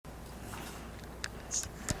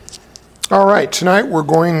All right, tonight we're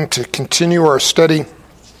going to continue our study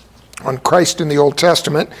on Christ in the Old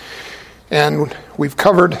Testament, and we've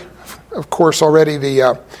covered, of course, already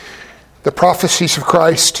the prophecies of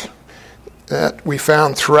Christ that we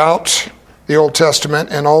found throughout the Old Testament,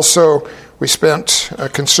 and also we spent a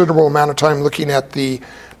considerable amount of time looking at the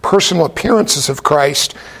personal appearances of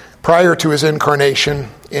Christ prior to his incarnation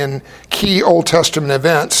in key Old Testament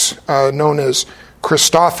events known as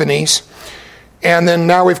Christophanies. And then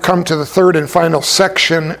now we've come to the third and final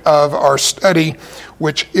section of our study,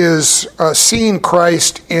 which is seeing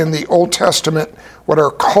Christ in the Old Testament, what are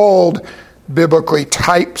called biblically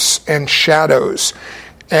types and shadows.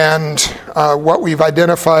 And what we've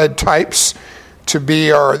identified types to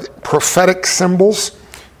be are prophetic symbols.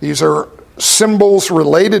 These are symbols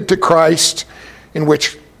related to Christ in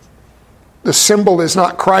which the symbol is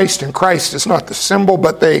not Christ and Christ is not the symbol,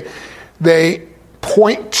 but they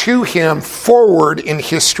point to him forward in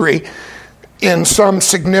history in some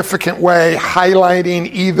significant way, highlighting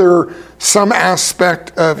either some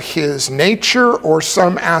aspect of his nature or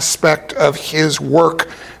some aspect of his work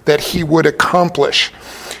that he would accomplish.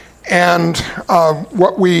 And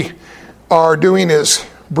what we are doing is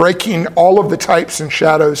breaking all of the types and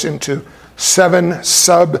shadows into 7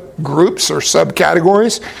 subgroups or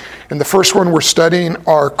subcategories. And the first one we're studying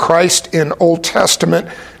are Christ in Old Testament,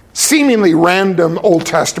 seemingly random Old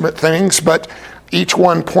Testament things, but each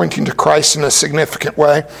one pointing to Christ in a significant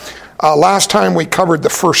way. Last time we covered the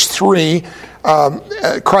first 3.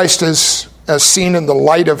 Christ is as seen in the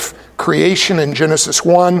light of creation in Genesis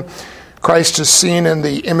 1. Christ is seen in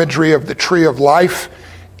the imagery of the tree of life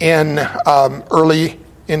in early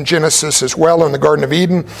in Genesis as well, in the Garden of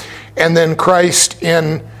Eden. And then Christ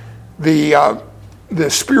in the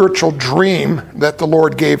spiritual dream that the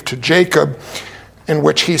Lord gave to Jacob, in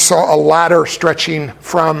which he saw a ladder stretching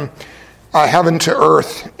from heaven to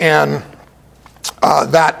earth. And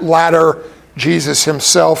that ladder, Jesus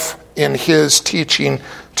himself, in his teaching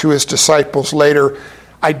to his disciples later,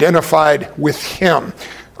 identified with him,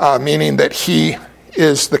 meaning that he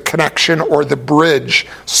is the connection or the bridge,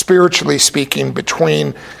 spiritually speaking,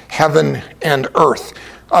 between heaven and earth.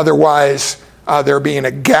 Otherwise, there being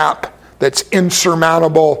a gap that's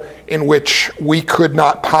insurmountable in which we could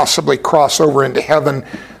not possibly cross over into heaven,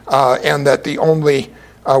 and that the only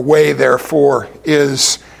way, therefore,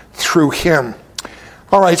 is through him.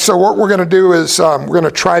 All right, so what we're going to do is we're going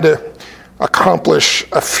to try to accomplish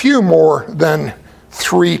a few more than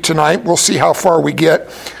 3 tonight. We'll see how far we get.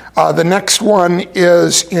 The next one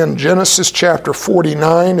is in Genesis chapter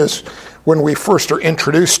 49, is when we first are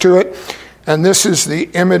introduced to it. And this is the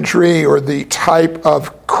imagery or the type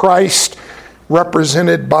of Christ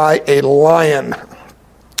represented by a lion.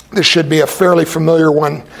 This should be a fairly familiar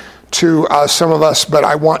one to some of us, but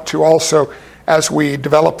I want to also, as we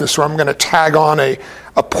develop this, I'm going to tag on a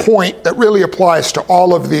point that really applies to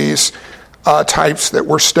all of these types that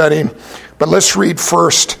we're studying. But let's read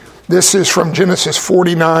first. This is from Genesis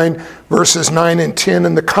 49, verses 9 and 10.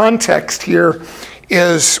 And the context here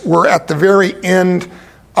is we're at the very end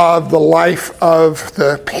of the life of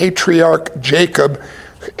the patriarch Jacob.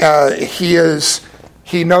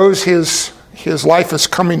 He knows his life is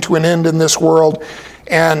coming to an end in this world,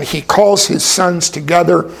 and he calls his sons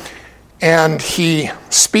together, and he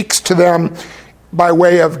speaks to them by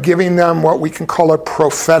way of giving them what we can call a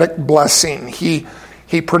prophetic blessing. He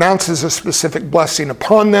pronounces a specific blessing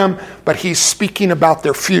upon them, but he's speaking about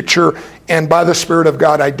their future and by the Spirit of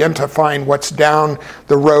God identifying what's down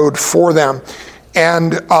the road for them.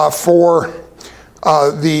 And for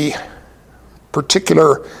the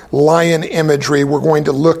particular lion imagery, we're going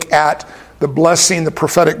to look at the blessing, the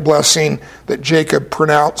prophetic blessing that Jacob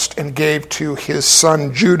pronounced and gave to his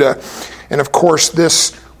son Judah. And of course,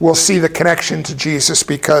 this we'll see the connection to Jesus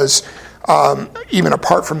because even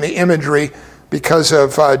apart from the imagery, because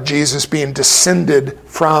of Jesus being descended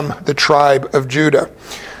from the tribe of Judah.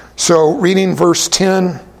 So reading verse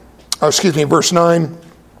 9,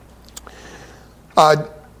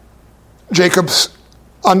 Jacob's,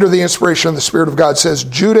 under the inspiration of the Spirit of God, says,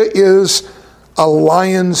 Judah is a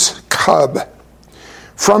lion's cub.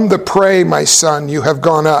 From the prey, my son, you have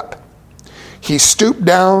gone up. He stooped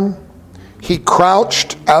down, he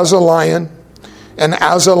crouched as a lion, and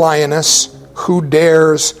as a lioness, who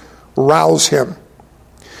dares rouse him?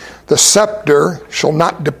 The scepter shall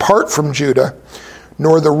not depart from Judah,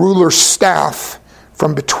 nor the ruler's staff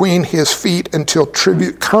from between his feet until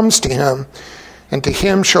tribute comes to him, and to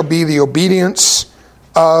him shall be the obedience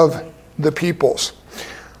of the peoples.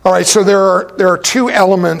 All right, so there are 2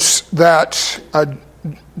 elements that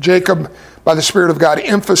Jacob, by the Spirit of God,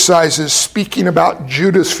 emphasizes speaking about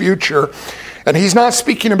Judah's future. And he's not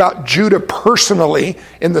speaking about Judah personally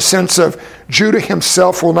in the sense of Judah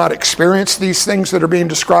himself will not experience these things that are being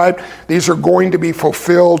described. These are going to be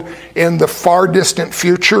fulfilled in the far distant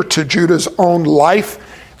future to Judah's own life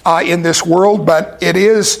in this world. But it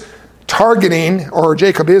is targeting, or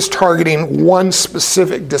Jacob is targeting, one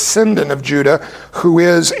specific descendant of Judah who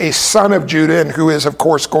is a son of Judah and who is, of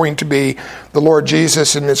course, going to be the Lord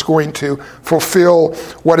Jesus and is going to fulfill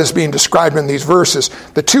what is being described in these verses.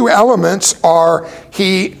 The two elements are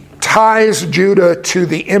he ties Judah to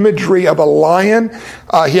the imagery of a lion.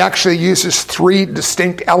 He actually uses three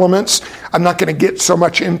distinct elements. I'm not going to get so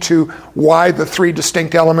much into why the three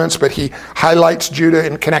distinct elements, but he highlights Judah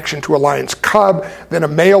in connection to a lion's cub, then a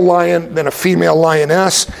male lion, then a female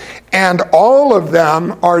lioness. And all of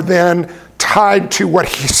them are then tied to what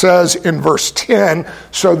he says in verse 10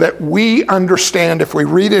 so that we understand, if we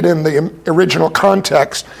read it in the original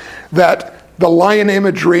context, that the lion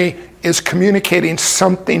imagery is communicating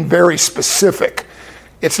something very specific.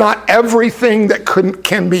 It's not everything that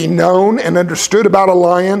can be known and understood about a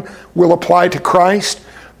lion will apply to Christ,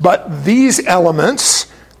 but these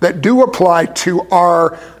elements that do apply to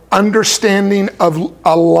our understanding of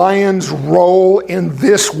a lion's role in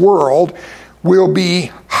this world will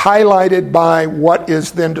be highlighted by what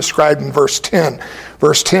is then described in verse 10.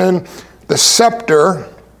 Verse 10, the scepter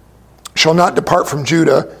shall not depart from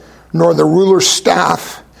Judah, nor the ruler's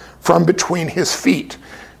staff from between his feet.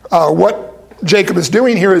 What Jacob is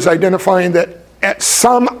doing here is identifying that at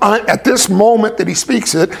this moment that he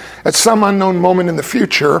speaks it, at some unknown moment in the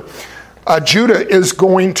future, Judah is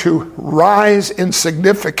going to rise in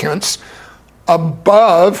significance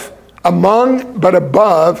above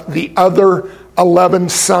the other 11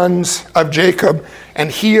 sons of Jacob,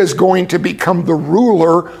 and he is going to become the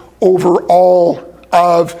ruler over all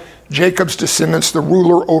of Jacob's descendants, the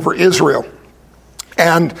ruler over Israel.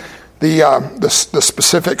 And the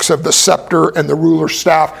specifics of the scepter and the ruler's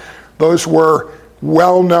staff, those were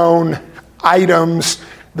well-known items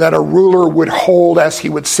that a ruler would hold as he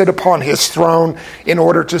would sit upon his throne in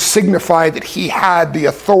order to signify that he had the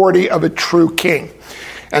authority of a true king.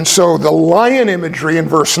 And so the lion imagery in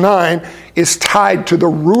verse 9 is tied to the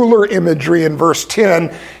ruler imagery in verse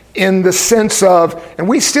 10 in the sense of, and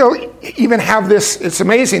we still even have this, it's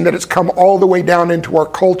amazing that it's come all the way down into our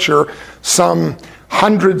culture some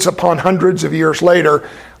hundreds upon hundreds of years later.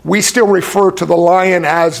 We still refer to the lion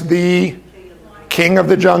as the king of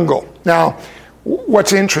the jungle. Now,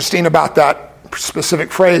 what's interesting about that specific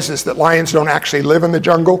phrase is that lions don't actually live in the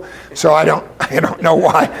jungle, so I don't know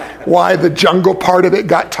why the jungle part of it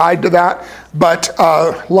got tied to that. But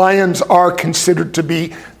lions are considered to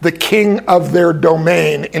be the king of their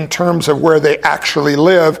domain in terms of where they actually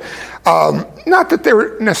live. Not that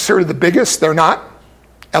they're necessarily the biggest; they're not.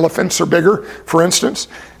 Elephants are bigger, for instance.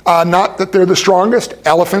 Not that they're the strongest.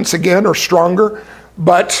 Elephants, again, are stronger.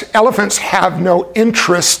 But elephants have no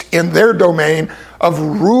interest in their domain of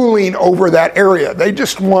ruling over that area. They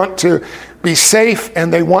just want to be safe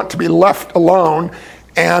and they want to be left alone,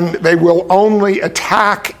 and they will only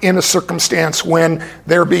attack in a circumstance when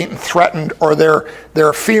they're being threatened or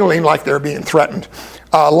they're feeling like they're being threatened.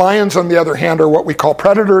 Lions, on the other hand, are what we call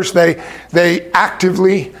predators. They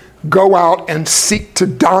actively go out and seek to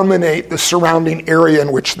dominate the surrounding area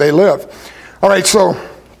in which they live. All right, so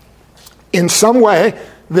in some way,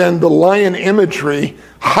 then the lion imagery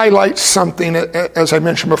highlights something, as I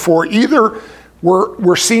mentioned before. Either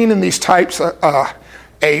we're seeing in these types a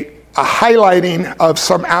highlighting of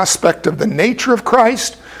some aspect of the nature of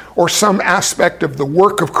Christ or some aspect of the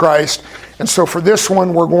work of Christ. And so for this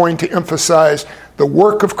one, we're going to emphasize the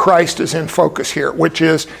work of Christ is in focus here, which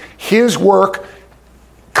is his work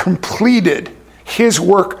completed, his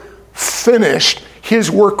work finished, his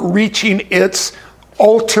work reaching its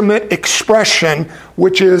ultimate expression,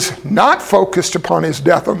 which is not focused upon his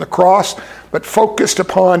death on the cross, but focused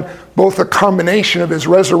upon both a combination of his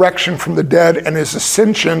resurrection from the dead and his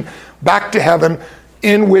ascension back to heaven,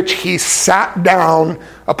 in which he sat down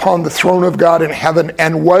upon the throne of God in heaven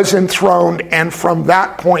and was enthroned, and from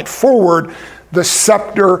that point forward, the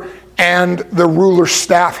scepter and the ruler's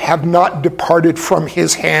staff have not departed from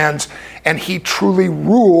his hands, and he truly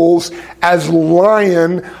rules as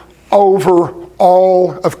lion over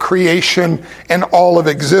all of creation and all of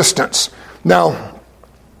existence. Now,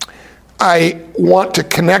 I want to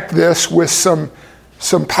connect this with some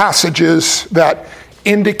passages that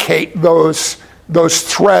indicate those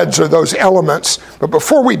threads or those elements. But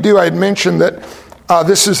before we do, I'd mention that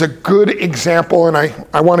this is a good example, and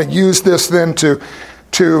I want to use this then to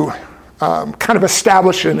kind of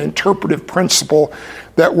establish an interpretive principle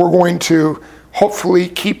that we're going to hopefully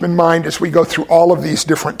keep in mind as we go through all of these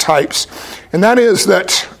different types. And that is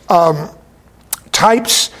that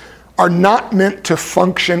types are not meant to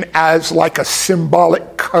function as like a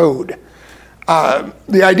symbolic code.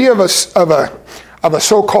 The idea of a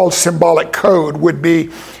so-called symbolic code would be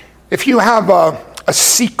if you have a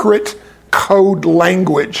secret code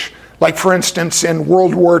language, like for instance in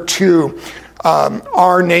World War II,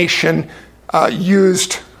 our nation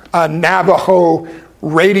used Navajo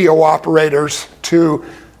radio operators to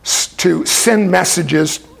send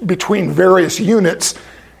messages between various units,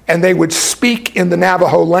 and they would speak in the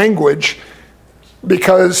Navajo language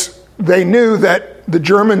because they knew that the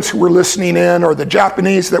Germans who were listening in or the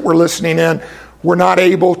Japanese that were listening in were not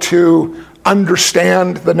able to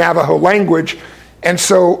understand the Navajo language, and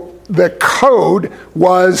so the code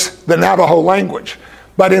was the Navajo language.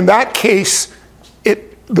 But in that case,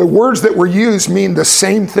 the words that were used mean the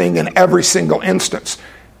same thing in every single instance.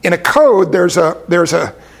 In a code, there's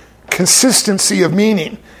a consistency of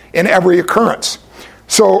meaning in every occurrence.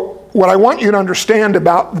 So what I want you to understand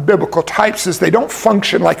about the biblical types is they don't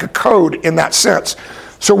function like a code in that sense.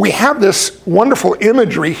 So we have this wonderful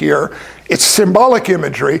imagery here. It's symbolic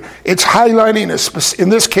imagery. It's highlighting, in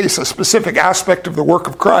this case, a specific aspect of the work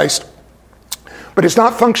of Christ. But it's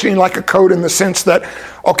not functioning like a code in the sense that,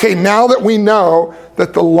 okay, now that we know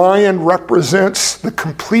that the lion represents the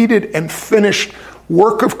completed and finished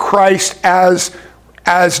work of Christ as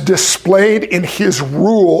displayed in his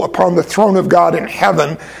rule upon the throne of God in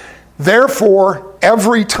heaven, therefore,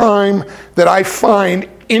 every time that I find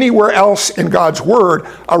anywhere else in God's word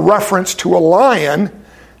a reference to a lion,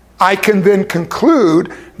 I can then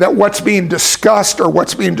conclude that what's being discussed or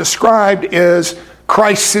what's being described is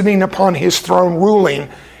Christ sitting upon his throne ruling,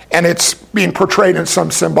 and it's being portrayed in some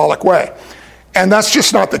symbolic way. And that's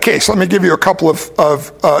just not the case. Let me give you a couple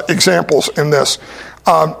of examples in this.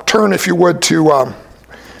 Turn, if you would, to 1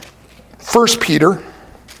 Peter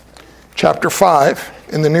chapter 5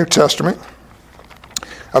 in the New Testament,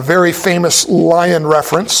 a very famous lion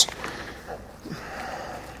reference.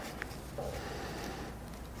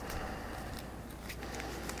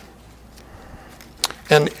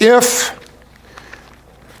 And if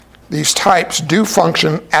these types do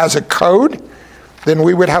function as a code, then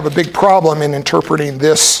we would have a big problem in interpreting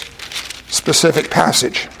this specific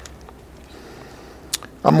passage.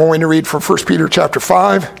 I'm going to read from 1 Peter chapter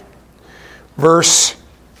 5, verse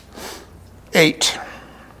 8.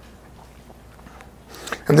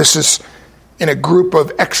 And this is in a group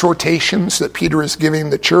of exhortations that Peter is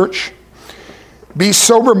giving the church. Be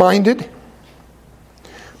sober-minded,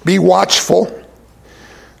 be watchful.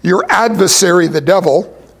 Your adversary, the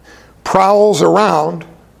devil, prowls around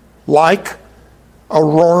like a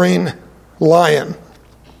roaring lion,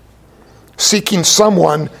 seeking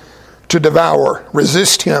someone to devour.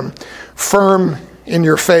 Resist him, firm in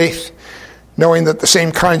your faith, knowing that the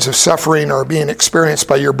same kinds of suffering are being experienced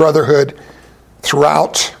by your brotherhood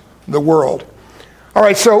throughout the world. All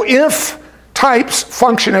right, so if types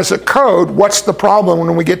function as a code, what's the problem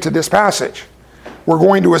when we get to this passage? We're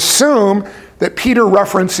going to assume that Peter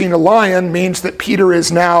referencing a lion means that Peter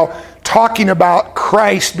is now talking about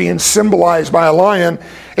Christ being symbolized by a lion,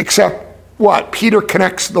 except what? Peter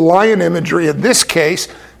connects the lion imagery in this case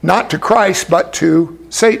not to Christ, but to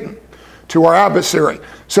Satan, to our adversary.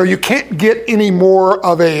 So you can't get any more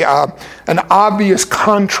of an obvious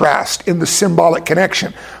contrast in the symbolic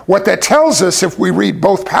connection. What that tells us, if we read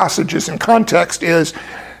both passages in context, is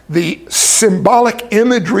the symbolic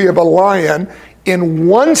imagery of a lion, in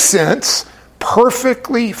one sense,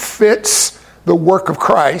 perfectly fits the work of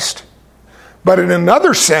Christ, but in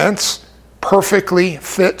another sense, perfectly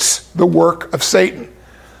fits the work of Satan.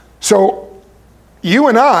 So you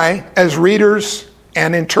and I, as readers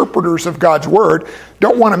and interpreters of God's word,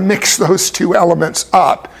 don't want to mix those two elements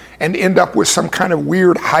up and end up with some kind of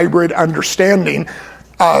weird hybrid understanding,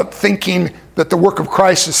 thinking that the work of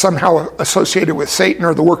Christ is somehow associated with Satan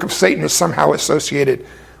or the work of Satan is somehow associated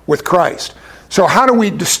with Christ. So how do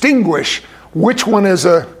we distinguish which one is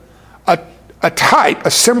a type,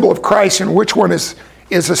 a symbol of Christ, and which one is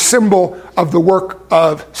a symbol of the work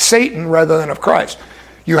of Satan rather than of Christ?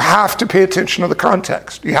 You have to pay attention to the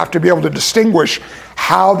context. You have to be able to distinguish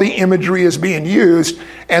how the imagery is being used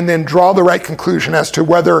and then draw the right conclusion as to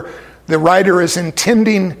whether the writer is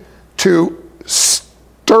intending to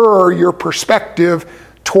stir your perspective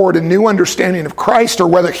toward a new understanding of Christ, or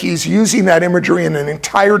whether he's using that imagery in an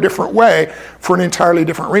entire different way for an entirely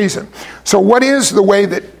different reason. So what is the way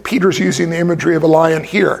that Peter's using the imagery of a lion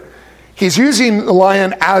here? He's using the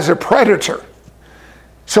lion as a predator.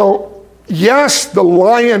 So yes, the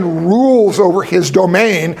lion rules over his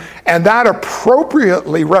domain, and that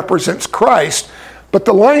appropriately represents Christ, but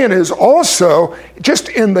the lion is also, just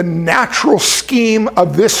in the natural scheme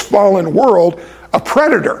of this fallen world, a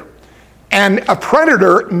predator. And a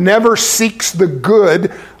predator never seeks the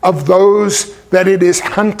good of those that it is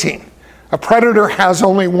hunting. A predator has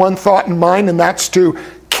only one thought in mind, and that's to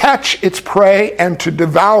catch its prey and to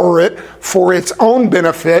devour it for its own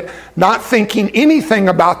benefit, not thinking anything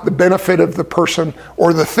about the benefit of the person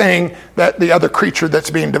or the thing, that the other creature that's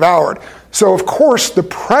being devoured. So, of course, the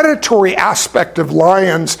predatory aspect of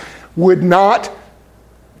lions would not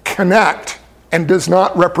connect and does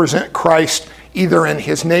not represent Christ either in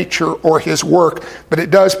his nature or his work, but it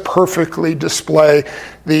does perfectly display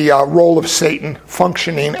the role of Satan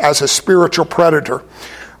functioning as a spiritual predator.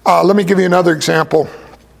 Let me give you another example.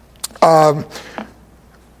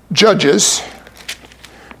 Judges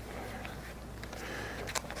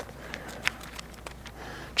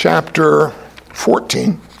chapter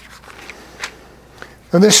 14.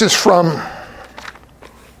 And this is from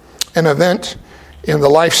an event in the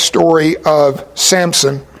life story of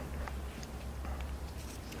Samson.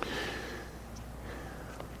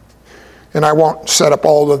 And I won't set up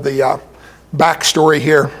all of the backstory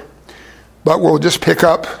here, but we'll just pick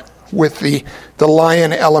up with the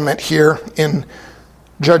lion element here in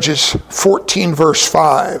Judges 14, verse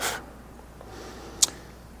 5.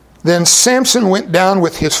 Then Samson went down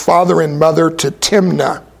with his father and mother to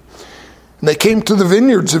Timnah. And they came to the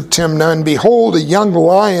vineyards of Timnah, and behold, a young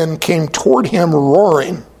lion came toward him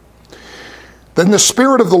roaring. Then the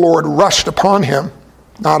Spirit of the Lord rushed upon him,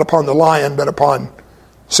 not upon the lion, but upon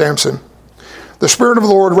Samson. The Spirit of the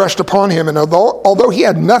Lord rushed upon him, and although he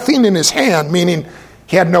had nothing in his hand, meaning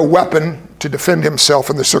he had no weapon to defend himself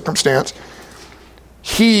in the circumstance,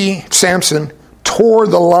 he, Samson, tore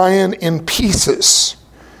the lion in pieces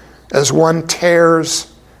as one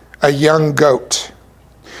tears a young goat.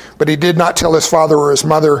 But he did not tell his father or his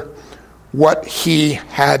mother what he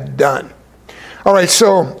had done. All right,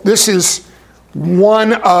 so this is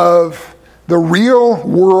one of the real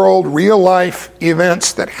world, real life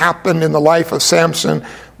events that happened in the life of Samson,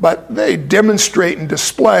 but they demonstrate and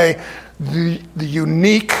display the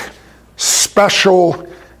unique, special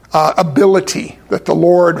ability that the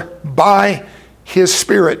Lord, by his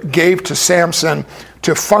Spirit, gave to Samson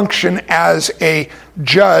to function as a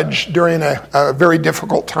judge during a very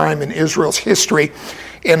difficult time in Israel's history.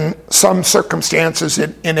 In some circumstances,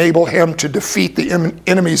 it enabled him to defeat the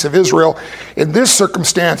enemies of Israel. In this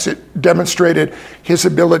circumstance, it demonstrated his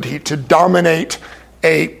ability to dominate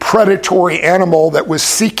a predatory animal that was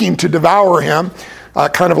seeking to devour him,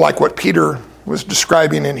 kind of like what Peter was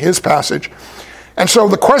describing in his passage. And so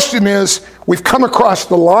the question is, we've come across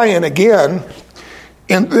the lion again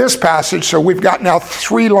in this passage, so we've got now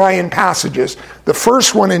 3 lion passages. The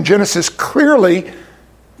first one in Genesis clearly,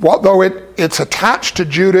 although it's attached to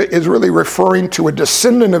Judah, is really referring to a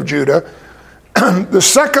descendant of Judah. The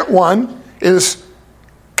second one is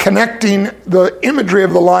connecting the imagery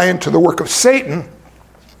of the lion to the work of Satan.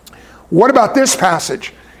 What about this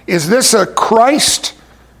passage? Is this a Christ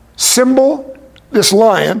symbol, this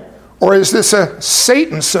lion, or is this a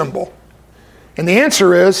Satan symbol? And the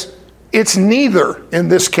answer is, it's neither in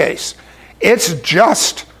this case. It's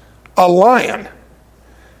just a lion.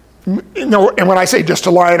 No, and when I say just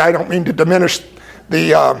a lion, I don't mean to diminish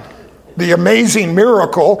the amazing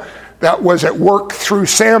miracle that was at work through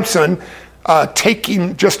Samson,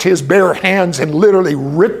 taking just his bare hands and literally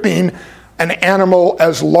ripping an animal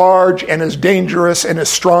as large and as dangerous and as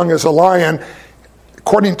strong as a lion,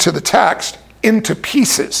 according to the text, into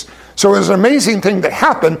pieces. So it was an amazing thing that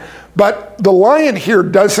happened, but the lion here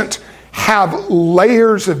doesn't have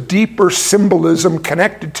layers of deeper symbolism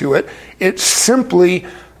connected to it. It's simply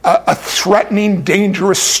a threatening,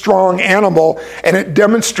 dangerous, strong animal, and it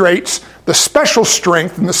demonstrates the special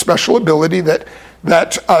strength and the special ability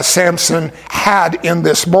that Samson had in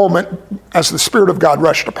this moment as the Spirit of God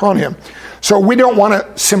rushed upon him. So we don't want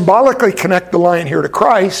to symbolically connect the lion here to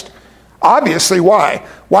Christ. Obviously, why?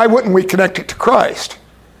 Why wouldn't we connect it to Christ?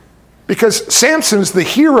 Because Samson's the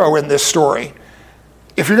hero in this story.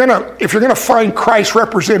 If you're gonna find Christ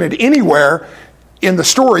represented anywhere in the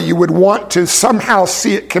story, you would want to somehow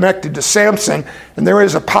see it connected to Samson, and there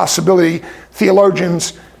is a possibility.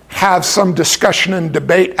 Theologians have some discussion and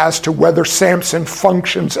debate as to whether Samson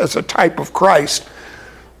functions as a type of Christ.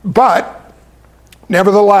 But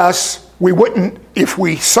nevertheless, we wouldn't, if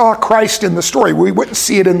we saw Christ in the story, we wouldn't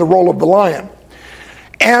see it in the role of the lion.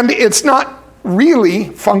 And it's not really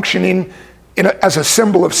functioning as a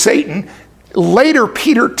symbol of Satan. Later,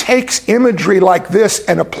 Peter takes imagery like this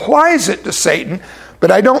and applies it to Satan,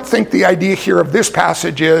 But I don't think the idea here of this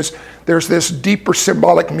passage is there's this deeper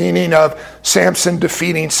symbolic meaning of Samson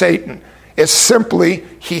defeating Satan. It's simply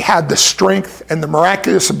he had the strength and the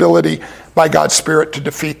miraculous ability by God's Spirit to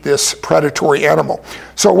defeat this predatory animal.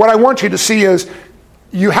 So what I want you to see is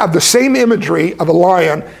you have the same imagery of a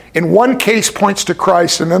lion. In one case points to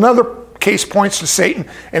Christ, in another case points to Satan,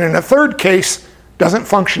 and in a third case doesn't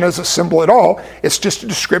function as a symbol at all. It's just a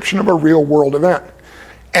description of a real world event.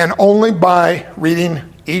 And only by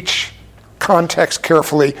reading each context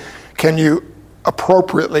carefully can you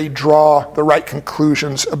appropriately draw the right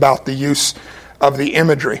conclusions about the use of the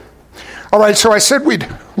imagery. All right, so I said we'd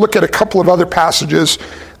look at a couple of other passages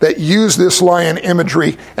that use this lion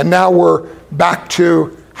imagery, and now we're back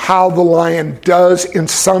to how the lion does in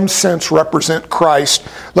some sense represent Christ.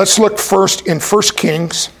 Let's look first in 1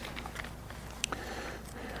 Kings.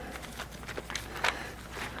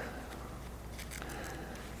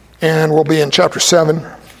 And we'll be in chapter 7.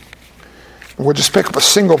 We'll just pick up a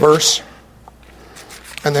single verse,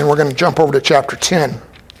 and then we're going to jump over to chapter 10.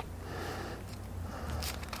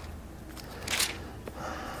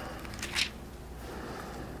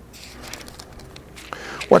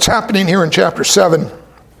 What's happening here in chapter 7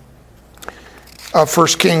 of 1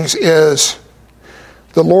 Kings is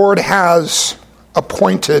the Lord has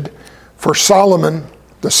appointed for Solomon,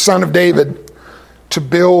 the son of David, to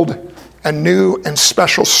build a new and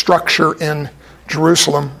special structure in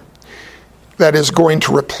Jerusalem that is going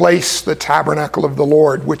to replace the tabernacle of the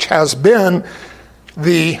Lord, which has been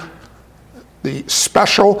the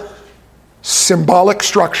special symbolic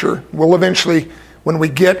structure. We'll eventually, when we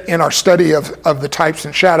get in our study of the types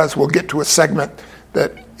and shadows, we'll get to a segment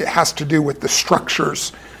that it has to do with the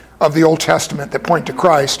structures of the Old Testament that point to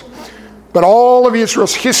Christ. But all of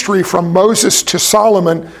Israel's history from Moses to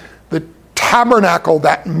Solomon, the tabernacle,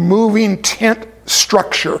 that moving tent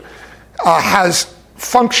structure, has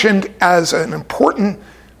functioned as an important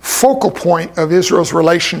focal point of Israel's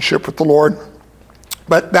relationship with the Lord.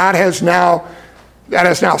 But that has now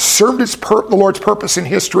served the Lord's purpose in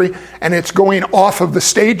history, and it's going off of the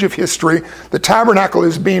stage of history. The tabernacle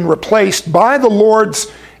is being replaced by the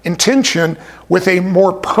Lord's intention with a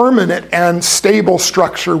more permanent and stable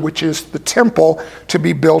structure, which is the temple to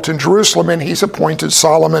be built in Jerusalem, and he's appointed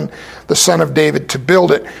Solomon, the son of David, to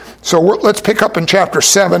build it. So let's pick up in chapter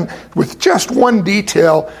 7 with just one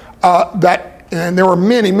detail and there were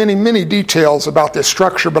many, many, many details about this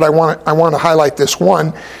structure, but I want to highlight this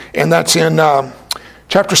one, and that's in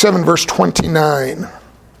chapter 7, verse 29.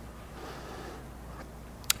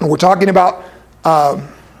 And we're talking about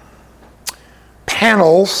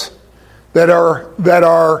panels that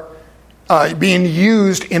are being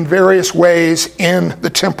used in various ways in the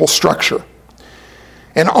temple structure.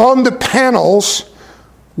 And on the panels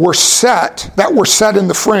were set in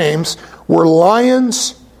the frames were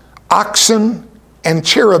lions, oxen, and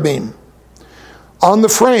cherubim. On the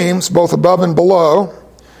frames, both above and below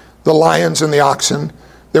the lions and the oxen,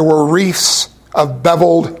 there were wreaths of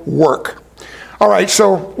beveled work. All right,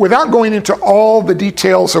 so without going into all the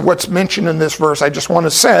details of what's mentioned in this verse, I just want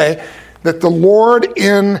to say that the Lord,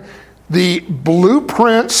 in the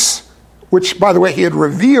blueprints, which, by the way, he had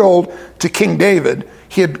revealed to King David,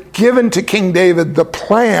 he had given to King David the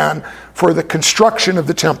plan for the construction of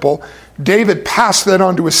the temple. David passed that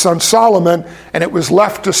on to his son Solomon, and it was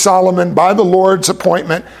left to Solomon by the Lord's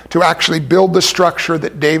appointment to actually build the structure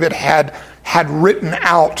that David had written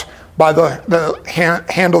out by the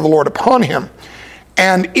hand of the Lord upon him.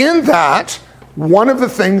 And in that, one of the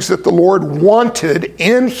things that the Lord wanted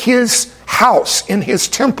in his house, in his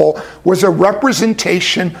temple, was a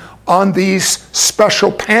representation on these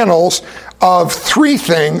special panels of three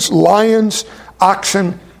things: lions,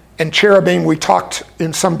 oxen, and cherubim. We talked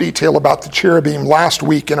in some detail about the cherubim last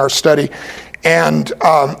week in our study. And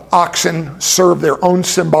oxen serve their own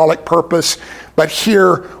symbolic purpose, but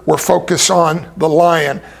here we're focused on the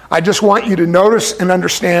lion. I just want you to notice and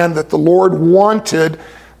understand that the Lord wanted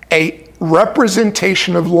a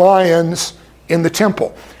representation of lions in the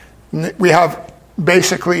temple. We have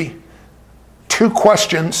basically two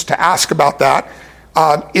questions to ask about that.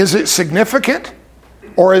 Is it significant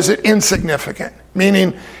or is it insignificant?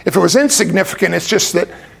 Meaning, if it was insignificant, it's just that,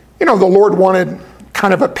 the Lord wanted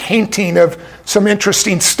kind of a painting of some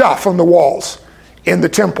interesting stuff on the walls in the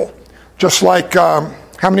temple. Just like, how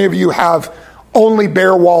many of you have only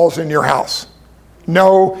bare walls in your house?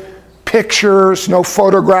 No pictures, no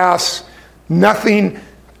photographs, nothing,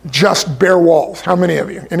 just bare walls. How many of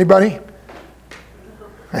you? Anybody?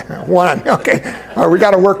 One. Okay. We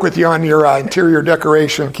got to work with you on your interior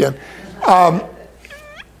decoration, Ken.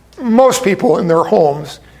 Most people in their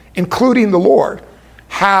homes, including the Lord,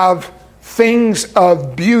 have things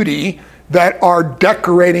of beauty that are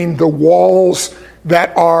decorating the walls,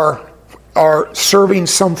 that are serving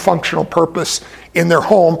some functional purpose in their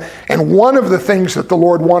home. And one of the things that the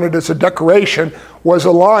Lord wanted as a decoration was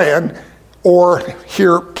a lion, or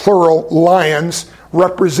here plural, lions,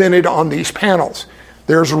 represented on these panels.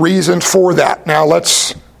 There's reason for that. Now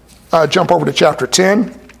let's jump over to chapter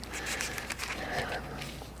 10.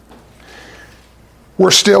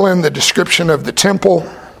 We're still in the description of the temple,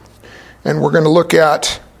 and we're going to look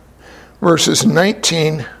at verses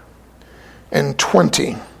 19 and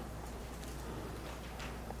 20.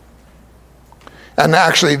 And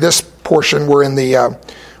actually, this portion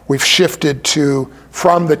we've shifted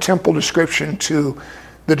from the temple description to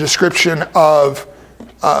the description of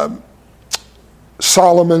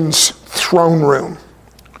Solomon's throne room,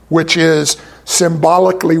 which is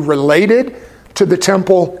symbolically related to the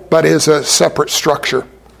temple, but is a separate structure.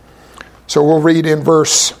 So we'll read in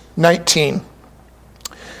verse 19.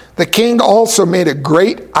 The king also made a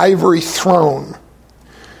great ivory throne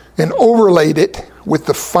and overlaid it with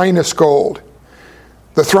the finest gold.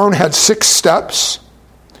 The throne had 6 steps,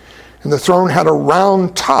 and the throne had a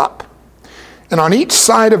round top. And on each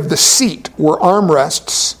side of the seat were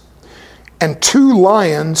armrests, and 2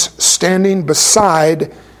 lions standing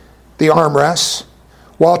beside the armrests,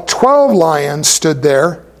 while 12 lions stood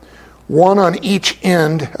there, one on each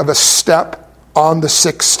end of a step on the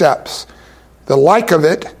 6 steps. The like of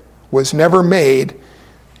it was never made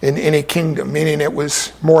in any kingdom, meaning it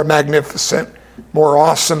was more magnificent, more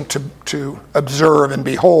awesome to observe and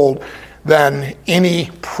behold than any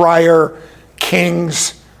prior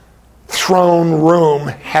king's throne room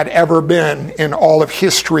had ever been in all of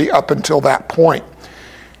history up until that point.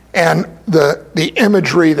 And the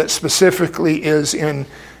imagery that specifically is in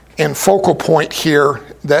focal point here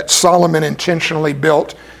that Solomon intentionally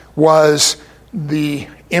built was the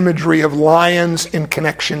imagery of lions in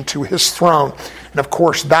connection to his throne. And of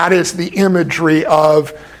course, that is the imagery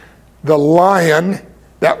of the lion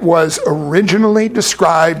that was originally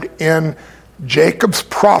described in Jacob's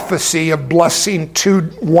prophecy of blessing to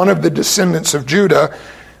one of the descendants of Judah,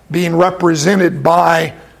 being represented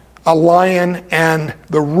by a lion and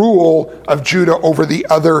the rule of Judah over the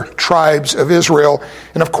other tribes of Israel.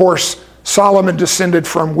 And of course, Solomon descended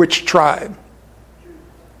from which tribe?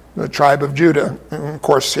 The tribe of Judah. And of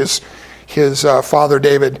course, his father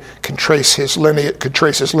David could trace his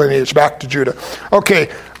lineage back to Judah.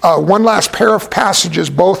 Okay, one last pair of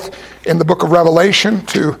passages, both in the book of Revelation,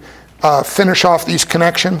 to finish off these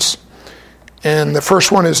connections. And the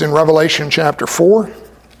first one is in Revelation chapter 4.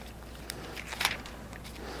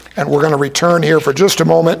 And we're going to return here for just a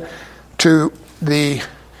moment to the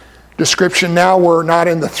description. Now we're not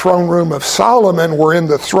in the throne room of Solomon, we're in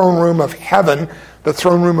the throne room of heaven, the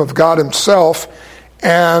throne room of God himself.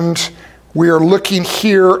 And we are looking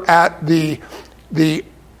here at the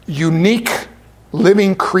unique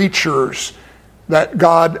living creatures that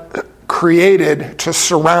God created to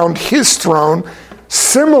surround his throne,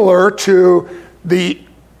 similar to the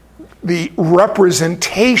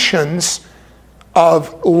representations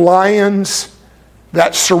of lions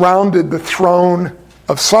that surrounded the throne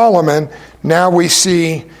of Solomon. Now we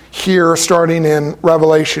see here, starting in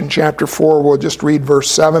Revelation chapter 4, we'll just read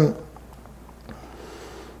verse 7.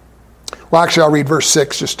 Well, actually, I'll read verse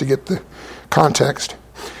 6 just to get the context.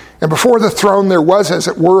 And before the throne there was, as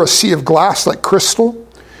it were, a sea of glass like crystal.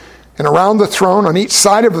 And around the throne, on each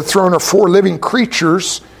side of the throne, are 4 living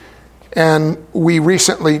creatures. And we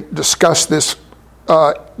recently discussed this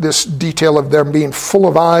detail of them being full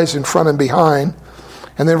of eyes in front and behind.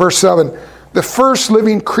 And then verse 7, the first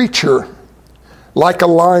living creature like a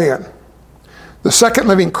lion, the second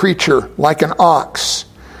living creature like an ox,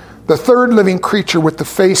 the third living creature with the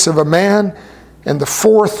face of a man, and the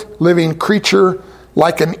fourth living creature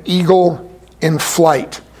like an eagle in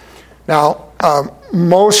flight. Now,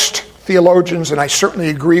 most theologians, and I certainly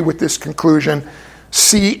agree with this conclusion,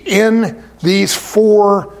 see in these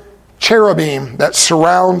 4 cherubim that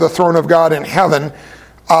surround the throne of God in heaven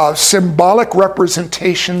symbolic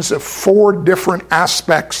representations of 4 different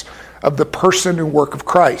aspects of the person and work of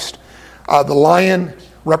Christ. The lion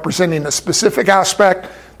representing a specific aspect,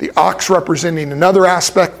 the ox representing another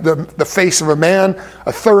aspect, the face of a man,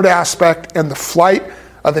 a third aspect, and the flight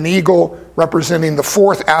of an eagle representing the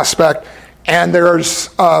 4th aspect. And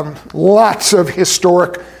there's lots of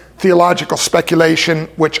historic theological speculation,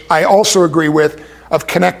 which I also agree with, of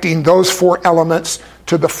connecting those 4 elements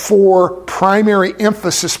to the 4 primary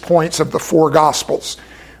emphasis points of the 4 Gospels.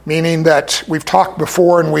 Meaning that we've talked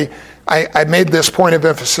before, and I made this point of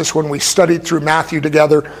emphasis when we studied through Matthew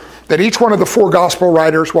together, that each one of the 4 Gospel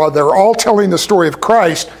writers, while they're all telling the story of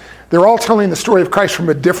Christ, They're all telling the story of Christ from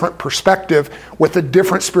a different perspective with a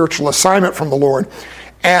different spiritual assignment from the Lord.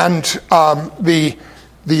 And the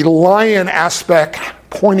lion aspect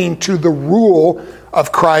pointing to the rule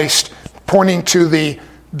of Christ, pointing to the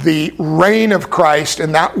reign of Christ,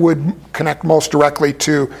 and that would connect most directly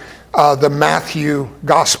to the Matthew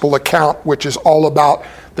gospel account, which is all about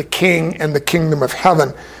the king and the kingdom of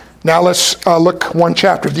heaven. Now let's look one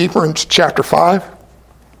chapter deeper into chapter 5.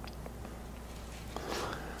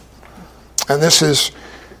 And this is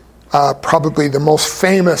probably the most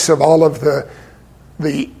famous of all of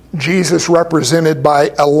the Jesus represented by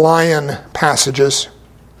a lion passages.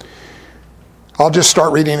 I'll just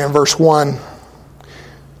start reading in verse 1.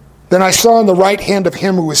 Then I saw in the right hand of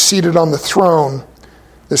him who was seated on the throne,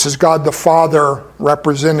 this is God the Father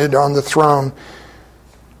represented on the throne,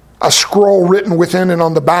 a scroll written within and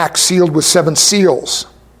on the back, sealed with 7 seals.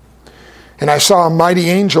 And I saw a mighty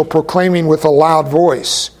angel proclaiming with a loud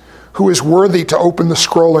voice, who is worthy to open the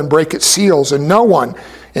scroll and break its seals? And no one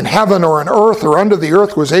in heaven or on earth or under the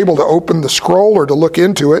earth was able to open the scroll or to look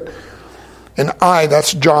into it. And I,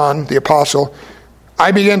 that's John the apostle,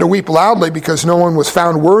 I began to weep loudly because no one was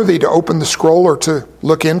found worthy to open the scroll or to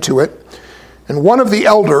look into it. And one of the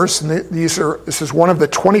elders, and this is one of the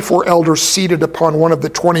 24 elders seated upon one of the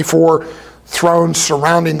 24 thrones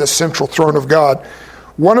surrounding the central throne of God.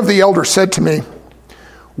 One of the elders said to me,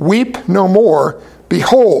 "Weep no more.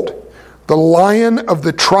 Behold, the Lion of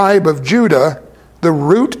the tribe of Judah, the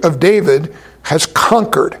Root of David, has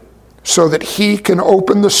conquered, so that he can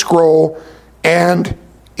open the scroll and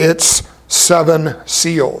its 7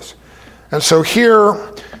 seals." And so here,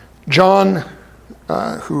 John,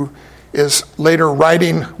 who is later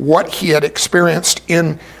writing what he had experienced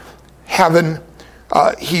in heaven,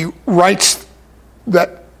 he writes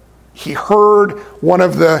that he heard one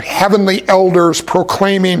of the heavenly elders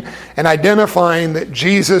proclaiming and identifying that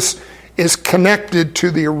Jesus is connected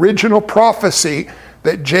to the original prophecy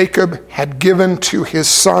that Jacob had given to his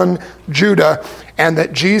son Judah, and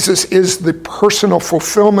that Jesus is the personal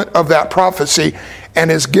fulfillment of that prophecy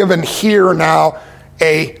and is given here now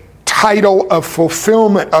a title of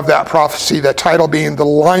fulfillment of that prophecy, that title being the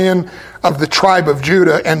Lion of the tribe of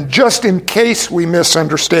Judah. And just in case we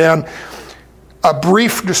misunderstand, a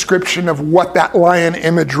brief description of what that lion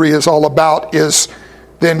imagery is all about is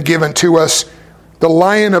then given to us. The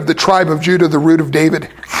Lion of the tribe of Judah, the Root of David,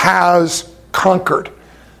 has conquered.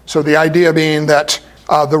 So the idea being that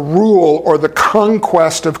the rule or the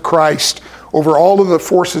conquest of Christ over all of the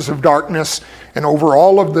forces of darkness and over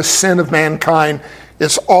all of the sin of mankind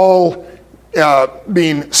is all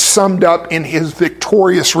being summed up in his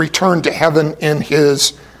victorious return to heaven in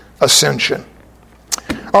his ascension.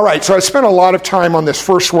 All right, so I spent a lot of time on this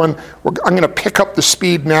first one. I'm going to pick up the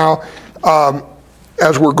speed now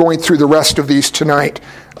as we're going through the rest of these tonight.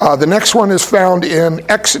 The next one is found in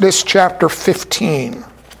Exodus chapter 15.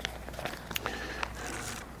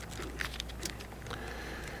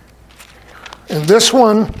 And this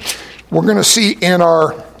one, we're going to see in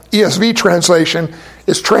our ESV translation,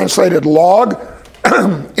 is translated log.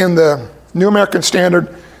 In the New American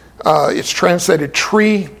Standard, it's translated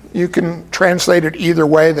tree. You can translate it either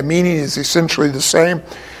way. The meaning is essentially the same.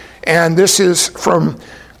 And this is from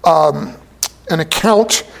an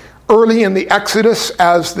account early in the Exodus,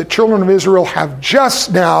 as the children of Israel have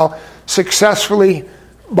just now successfully,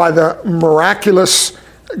 by the miraculous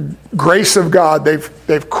grace of God,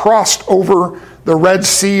 they've crossed over the Red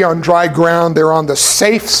Sea on dry ground. They're on the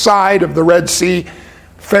safe side of the Red Sea.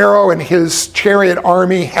 Pharaoh and his chariot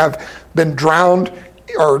army have been drowned,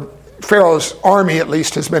 or Pharaoh's army at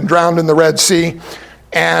least has been drowned in the Red Sea.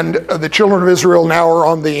 And the children of Israel now are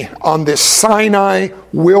on the Sinai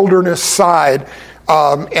wilderness side,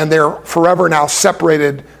 and they're forever now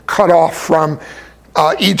separated, cut off from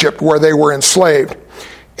Egypt where they were enslaved.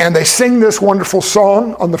 And they sing this wonderful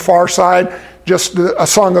song on the far side, just a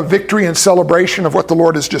song of victory and celebration of what the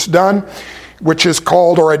Lord has just done, which is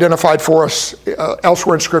called or identified for us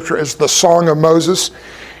elsewhere in Scripture as the Song of Moses.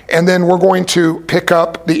 And then we're going to pick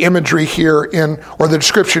up the imagery here or the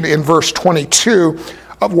description in verse 22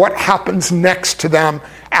 of what happens next to them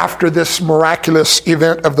after this miraculous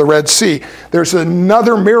event of the Red Sea. There's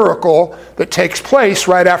another miracle that takes place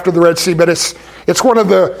right after the Red Sea, but it's one of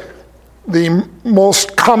the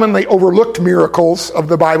most commonly overlooked miracles of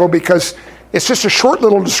the Bible, because it's just a short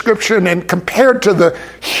little description, and compared to the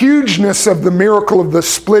hugeness of the miracle of the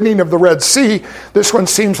splitting of the Red Sea, this one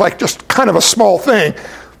seems like just kind of a small thing.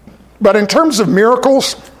 But in terms of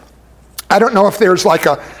miracles, I don't know if there's like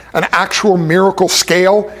an actual miracle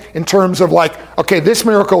scale in terms of like, okay, this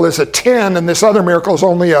miracle is a 10 and this other miracle is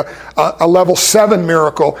only a level 7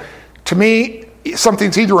 miracle. To me,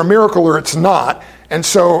 something's either a miracle or it's not. And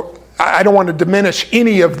so I don't want to diminish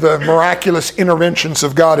any of the miraculous interventions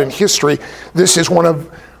of God in history. This is one of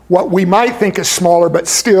what we might think is smaller, but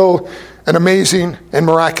still an amazing and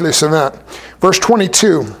miraculous event. Verse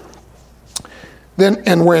 22,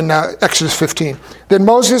 Exodus 15. Then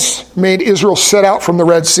Moses made Israel set out from the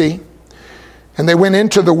Red Sea, and they went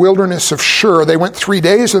into the wilderness of Shur. They went 3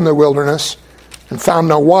 days in the wilderness and found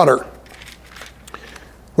no water.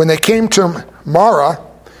 When they came to Marah,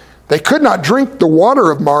 they could not drink the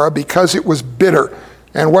water of Marah because it was bitter.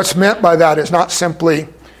 And what's meant by that is not simply,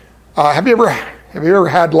 have you ever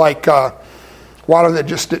had like water that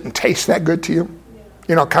just didn't taste that good to you?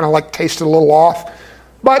 You know, kind of like tasted a little off.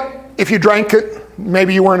 But if you drank it,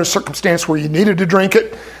 maybe you were in a circumstance where you needed to drink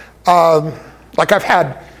it. Like I've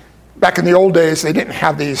had, back in the old days, they didn't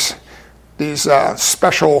have these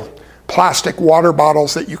special plastic water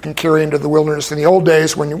bottles that you can carry into the wilderness. In the old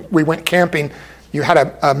days, when we went camping, you had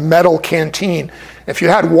a metal canteen. If you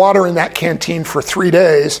had water in that canteen for 3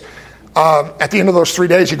 days, at the end of those 3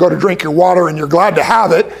 days, you go to drink your water and you're glad to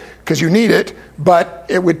have it because you need it, but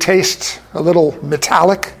it would taste a little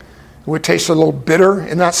metallic. It would taste a little bitter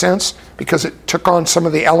in that sense because it took on some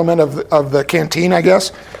of the element of the canteen, I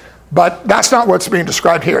guess. But that's not what's being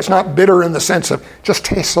described here. It's not bitter in the sense of just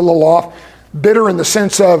tastes a little off. Bitter in the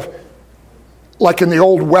sense of, like in the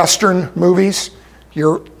old Western movies,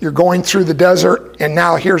 you're going through the desert, and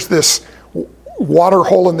now here's this water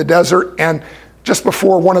hole in the desert, and just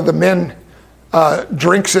before one of the men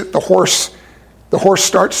drinks it, the horse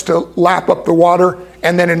starts to lap up the water,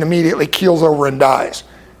 and then it immediately keels over and dies.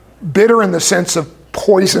 Bitter in the sense of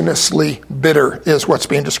poisonously bitter is what's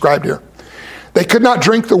being described here. They could not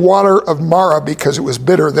drink the water of Marah because it was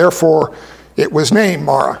bitter. Therefore, it was named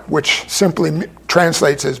Marah, which simply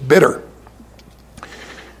translates as bitter.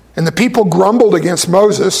 And the people grumbled against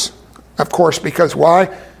Moses, of course, because why?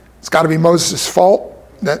 It's got to be Moses' fault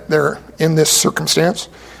that they're in this circumstance,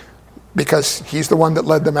 because he's the one that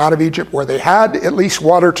led them out of Egypt, where they had at least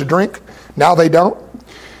water to drink. Now they don't.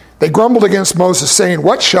 They grumbled against Moses, saying,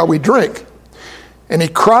 "What shall we drink?" And he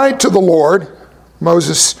cried to the Lord.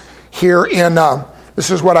 Moses here in, this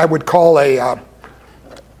is what I would call a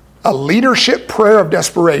leadership prayer of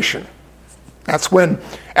desperation. That's when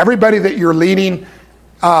everybody that you're leading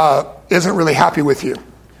isn't really happy with you.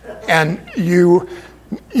 And you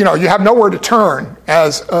have nowhere to turn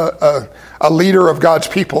as a leader of God's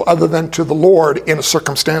people other than to the Lord in a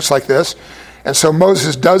circumstance like this. And so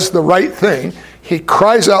Moses does the right thing. He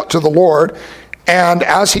cries out to the Lord. And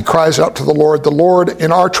as he cries out to the Lord,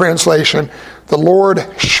 in our translation, the Lord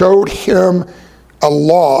showed him a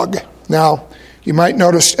log. Now, you might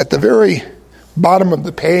notice at the very bottom of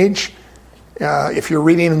the page, if you're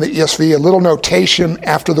reading in the ESV, a little notation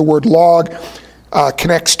after the word log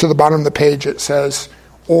connects to the bottom of the page. It says,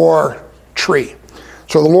 or tree.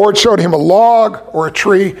 So the Lord showed him a log or a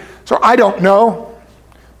tree. So I don't know.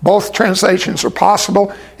 Both translations are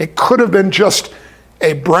possible. It could have been just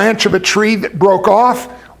a branch of a tree that broke off,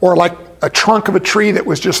 or like a trunk of a tree that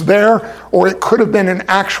was just there, or it could have been an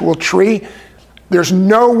actual tree. There's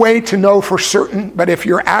no way to know for certain, but if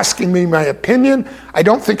you're asking me my opinion, I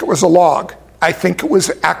don't think it was a log. I think it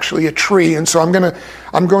was actually a tree, and so I'm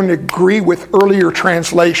going to agree with earlier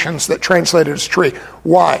translations that translated as tree.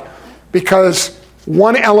 Why? Because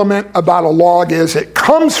one element about a log is it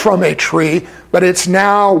comes from a tree, but it's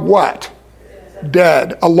now what?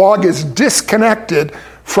 Dead. A log is disconnected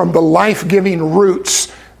from the life-giving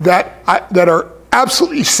roots that are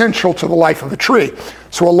absolutely essential to the life of a tree.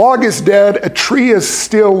 So a log is dead, a tree is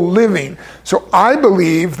still living. So I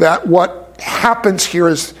believe that what happens here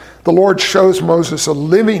is the Lord shows Moses a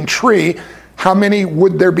living tree. How many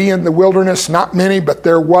would there be in the wilderness? Not many, but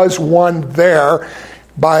there was one there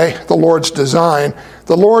by the Lord's design.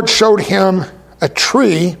 The Lord showed him a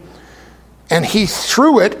tree, and he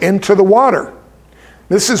threw it into the water.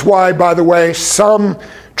 This is why, by the way, some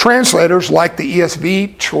translators, like the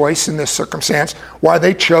ESV choice in this circumstance, why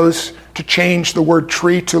they chose to change the word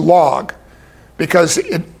tree to log. Because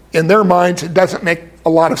in their minds, it doesn't make a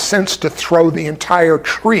lot of sense to throw the entire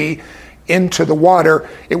tree into the water.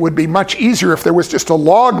 It would be much easier if there was just a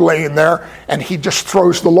log laying there and he just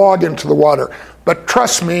throws the log into the water. But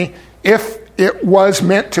trust me, if it was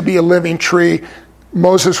meant to be a living tree,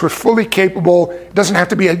 Moses was fully capable. It doesn't have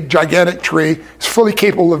to be a gigantic tree. He's fully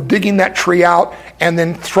capable of digging that tree out and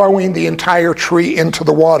then throwing the entire tree into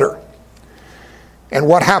the water. And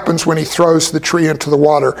what happens when he throws the tree into the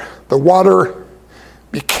water? The water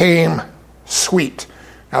became sweet.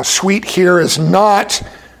 Now, sweet here is not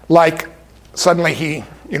like suddenly he,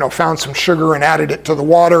 found some sugar and added it to the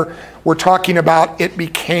water. We're talking about it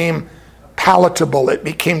became palatable. It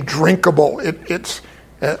became drinkable. It's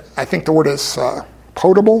I think the word is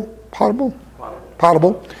potable.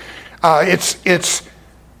 It's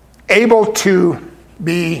able to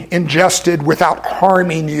be ingested without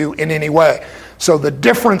harming you in any way. So the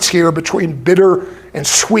difference here between bitter and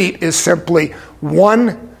sweet is simply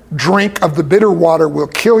one drink of the bitter water will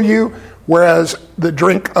kill you, whereas the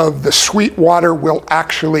drink of the sweet water will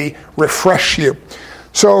actually refresh you.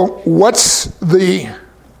 So what's the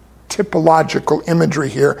typological imagery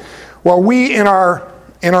here? Well, we in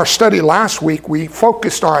our study last week, we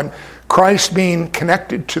focused on Christ being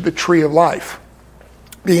connected to the tree of life,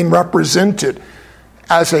 being represented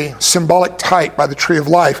as a symbolic type by the tree of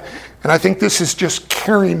life. And I think this is just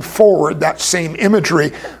carrying forward that same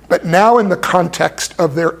imagery, but now in the context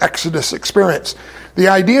of their Exodus experience. The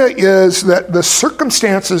idea is that the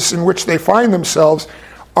circumstances in which they find themselves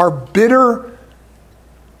are bitter,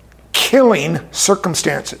 killing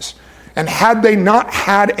circumstances. And had they not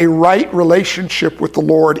had a right relationship with the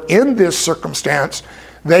Lord in this circumstance,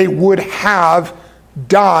 they would have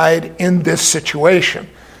died in this situation.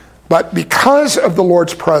 But because of the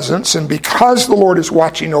Lord's presence, and because the Lord is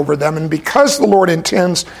watching over them, and because the Lord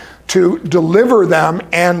intends to deliver them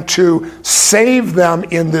and to save them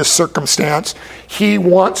in this circumstance, He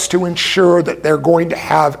wants to ensure that they're going to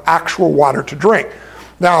have actual water to drink.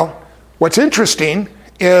 Now, what's interesting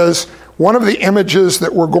is one of the images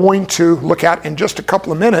that we're going to look at in just a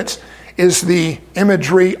couple of minutes is the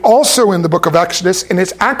imagery also in the book of Exodus, and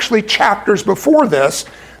it's actually chapters before this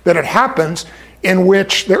that it happens, in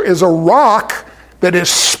which there is a rock that is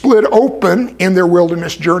split open in their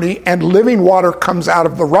wilderness journey, and living water comes out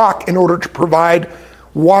of the rock in order to provide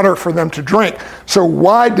water for them to drink. So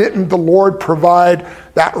why didn't the Lord provide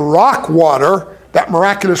that rock water, that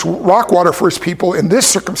miraculous rock water for His people in this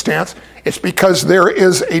circumstance? It's because there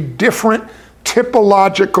is a different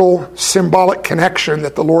typological symbolic connection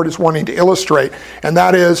that the Lord is wanting to illustrate, and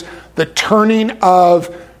that is the turning of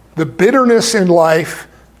the bitterness in life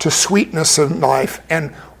to sweetness in life.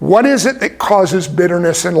 And what is it that causes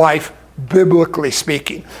bitterness in life, biblically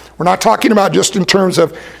speaking? We're not talking about just in terms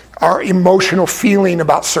of our emotional feeling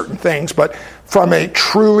about certain things, but from a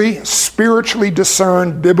truly spiritually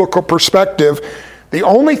discerned biblical perspective, the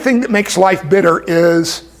only thing that makes life bitter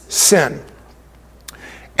is sin.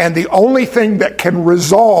 And the only thing that can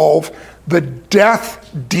resolve the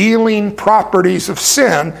death-dealing properties of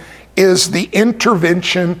sin is the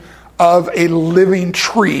intervention of a living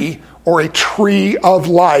tree, or a tree of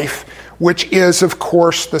life, which is, of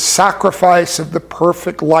course, the sacrifice of the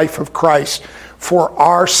perfect life of Christ for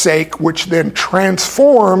our sake, which then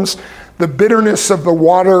transforms the bitterness of the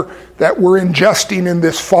water that we're ingesting in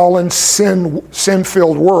this fallen,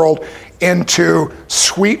 sin-filled world into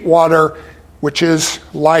sweet water, which is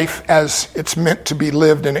life as it's meant to be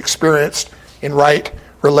lived and experienced in right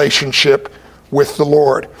relationship with the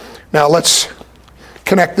Lord. Now let's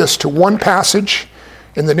connect this to one passage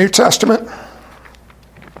in the New Testament,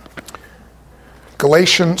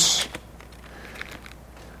 Galatians.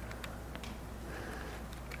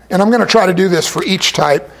 And I'm going to try to do this for each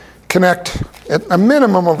type, connect at a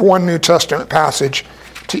minimum of one New Testament passage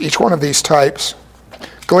to each one of these types.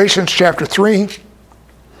 Galatians chapter 3.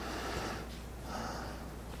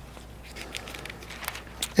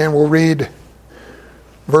 And we'll read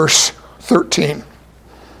verse 13.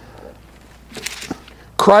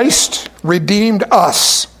 Christ redeemed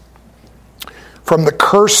us from the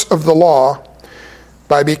curse of the law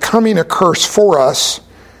by becoming a curse for us,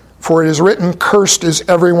 for it is written, "Cursed is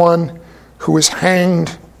everyone who is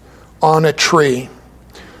hanged on a tree,"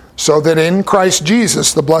 so that in Christ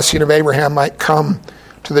Jesus the blessing of Abraham might come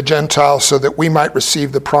to the Gentiles, so that we might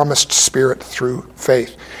receive the promised Spirit through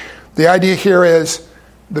faith. The idea here is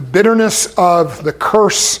the bitterness of the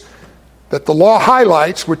curse that the law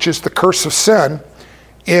highlights, which is the curse of sin,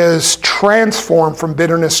 is transformed from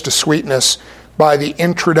bitterness to sweetness by the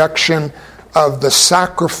introduction of the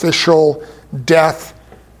sacrificial death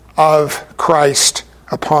of Christ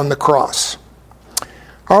upon the cross.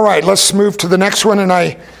 All right, let's move to the next one. And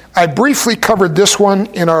I briefly covered this one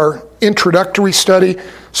in our introductory study,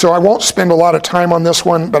 so I won't spend a lot of time on this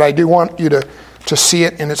one, but I do want you to see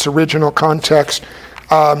it in its original context.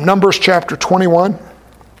 Numbers chapter 21.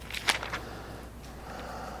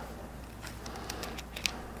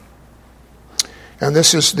 And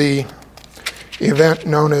this is the event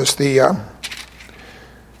known as the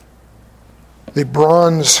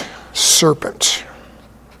bronze serpent.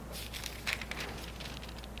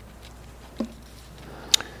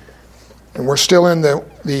 And we're still in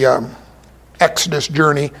the Exodus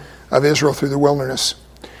journey of Israel through the wilderness.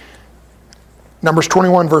 Numbers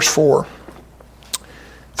 21, verse 4.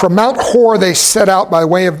 From Mount Hor they set out by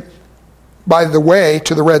the way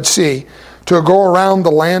to the Red Sea to go around the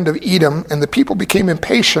land of Edom, and the people became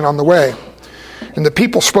impatient on the way. And the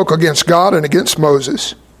people spoke against God and against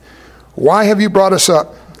Moses. Why have you brought us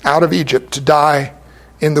up out of Egypt to die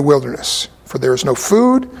in the wilderness? For there is no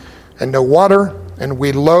food and no water, and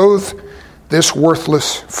we loathe this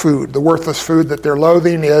worthless food. The worthless food that they're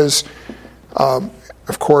loathing is,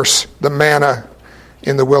 of course, the manna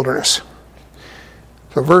in the wilderness.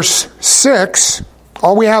 So verse 6,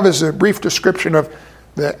 all we have is a brief description of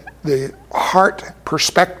the heart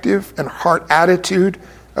perspective and heart attitude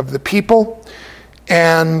of the people,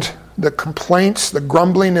 and the complaints, the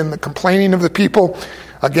grumbling and the complaining of the people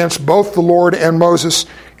against both the Lord and Moses.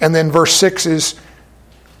 And then verse 6 is,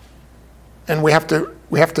 and we have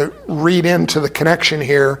to read into the connection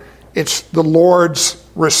here, it's the Lord's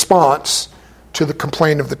response to the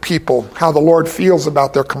complaint of the people, how the Lord feels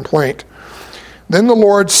about their complaint. Then the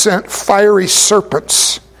Lord sent fiery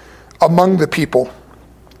serpents among the people,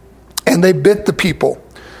 and they bit the people,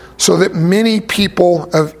 so that many people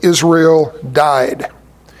of Israel died.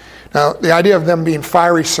 Now, the idea of them being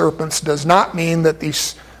fiery serpents does not mean that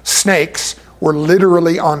these snakes were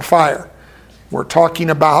literally on fire. We're talking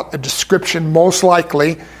about a description most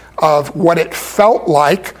likely of what it felt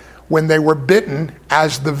like when they were bitten,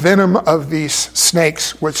 as the venom of these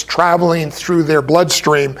snakes was traveling through their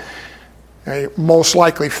bloodstream. They most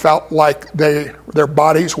likely felt like their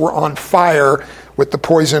bodies were on fire with the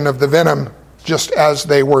poison of the venom just as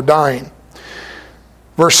they were dying.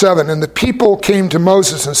 Verse 7, and the people came to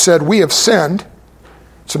Moses and said, we have sinned.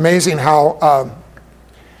 It's amazing how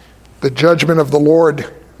the judgment of the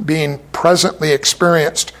Lord being presently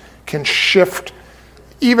experienced can shift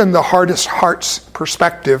even the hardest heart's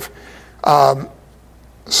perspective.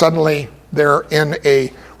 Suddenly they're in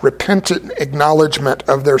a repentant acknowledgement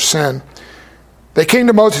of their sin. They came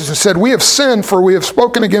to Moses and said, we have sinned, for we have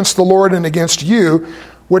spoken against the Lord and against you,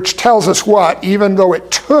 which tells us what? Even though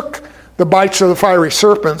it took the bites of the fiery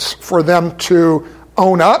serpents for them to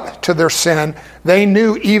own up to their sin, they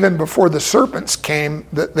knew even before the serpents came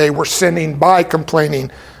that they were sinning by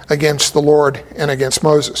complaining against the Lord and against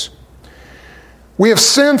Moses. We have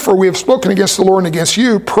sinned, for we have spoken against the Lord and against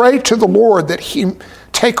you. Pray to the Lord that he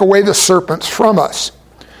take away the serpents from us.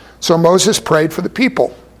 So Moses prayed for the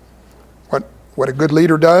people. What a good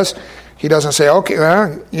leader does, he doesn't say, okay,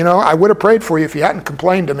 I would have prayed for you if you hadn't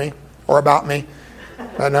complained to me or about me.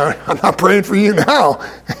 I'm not praying for you now.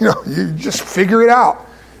 You just figure it out.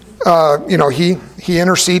 He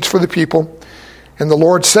intercedes for the people. And the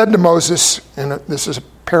Lord said to Moses, and this is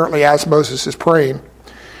apparently as Moses is praying,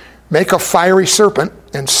 make a fiery serpent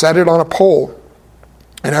and set it on a pole,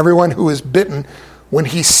 and everyone who is bitten, when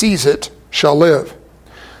he sees it, shall live.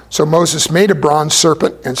 So Moses made a bronze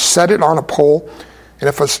serpent and set it on a pole, and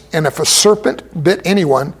if a serpent bit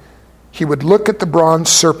anyone, he would look at the bronze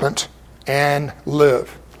serpent and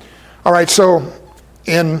live. All right, so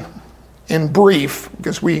in brief,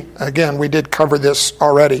 because we did cover this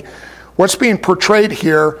already, what's being portrayed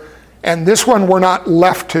here, and this one we're not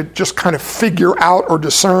left to just kind of figure out or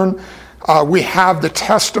discern. We have the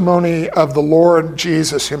testimony of the Lord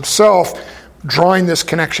Jesus himself drawing this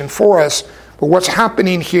connection for us. But what's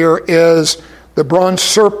happening here is the bronze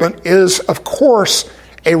serpent is, of course,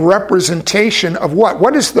 a representation of what?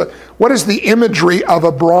 What is the imagery of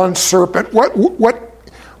a bronze serpent?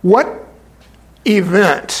 What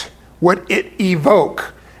event would it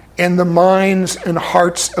evoke in the minds and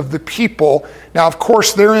hearts of the people? Now, of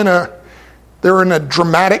course, they're in a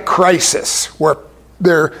dramatic crisis where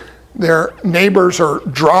their neighbors are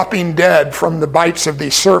dropping dead from the bites of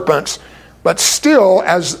these serpents. But still,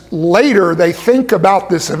 as later they think about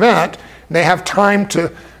this event, they have time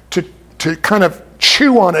to kind of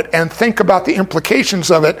chew on it and think about the implications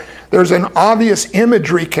of it. There's an obvious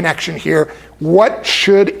imagery connection here. What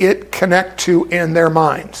should it connect to in their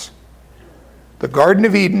minds? The Garden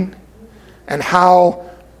of Eden, and how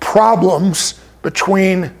problems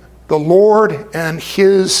between the Lord and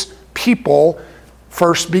his people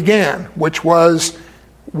first began, which was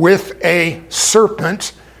with a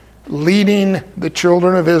serpent leading the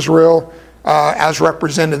children of Israel, as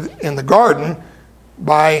represented in the garden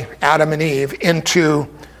by Adam and Eve, into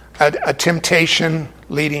a temptation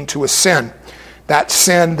leading to a sin. That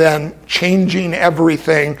sin then changing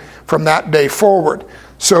everything from that day forward.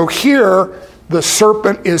 So here, the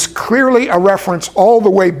serpent is clearly a reference all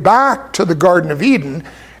the way back to the Garden of Eden,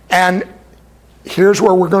 and here's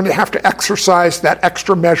where we're going to have to exercise that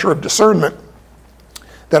extra measure of discernment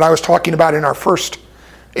that I was talking about in our first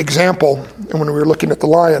example when we were looking at the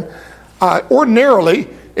lion. Ordinarily,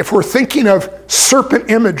 if we're thinking of serpent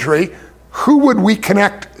imagery, who would we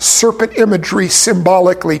connect serpent imagery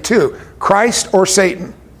symbolically to? Christ or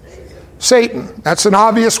Satan? Satan. That's an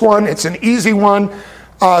obvious one. It's an easy one.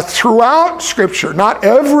 Throughout Scripture, not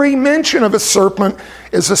every mention of a serpent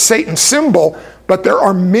is a Satan symbol, but there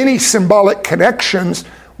are many symbolic connections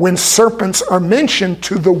when serpents are mentioned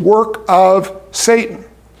to the work of Satan.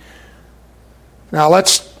 Now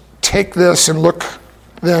let's take this and look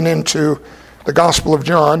then into the Gospel of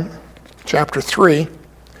John, chapter 3.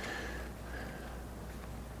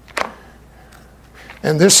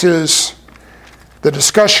 And this is the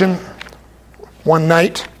discussion one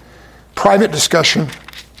night, private discussion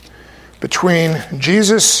between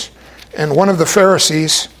Jesus and one of the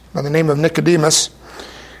Pharisees by the name of Nicodemus.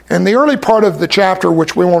 And the early part of the chapter,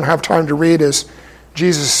 which we won't have time to read, is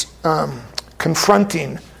Jesus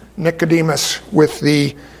confronting Nicodemus with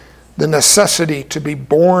the necessity to be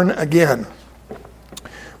born again.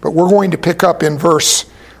 But we're going to pick up in verse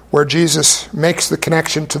where Jesus makes the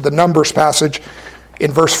connection to the Numbers passage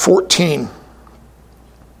in verse 14.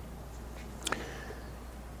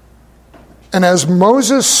 And as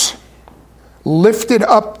Moses lifted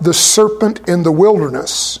up the serpent in the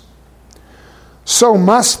wilderness, so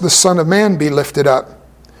must the Son of Man be lifted up,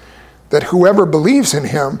 that whoever believes in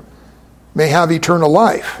him may have eternal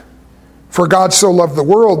life. For God so loved the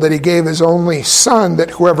world that he gave his only Son,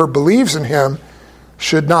 that whoever believes in him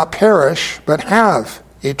should not perish, but have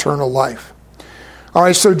eternal life. All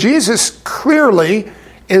right, so Jesus clearly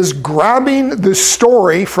is grabbing the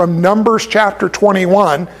story from Numbers chapter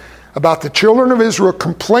 21 about the children of Israel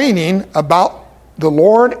complaining about the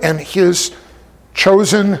Lord and his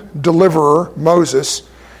chosen deliverer, Moses,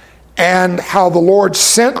 and how the Lord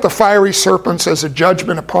sent the fiery serpents as a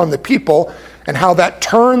judgment upon the people, and how that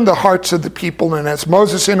turned the hearts of the people. And as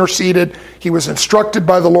Moses interceded, he was instructed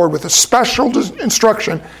by the Lord with a special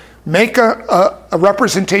instruction: make a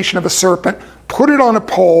representation of a serpent, put it on a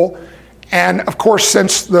pole, and of course,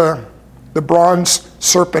 since the bronze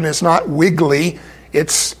serpent is not wiggly,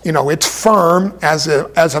 it's firm as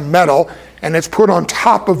a metal, and it's put on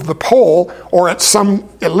top of the pole, or at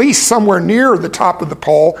least somewhere near the top of the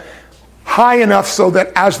pole, high enough so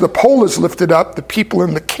that as the pole is lifted up, the people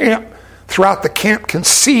in the camp, throughout the camp, can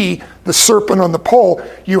see the serpent on the pole.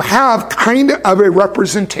 You have kind of a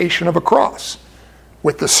representation of a cross,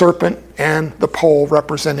 with the serpent and the pole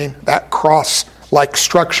representing that cross-like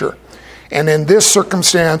structure. And in this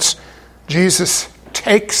circumstance, Jesus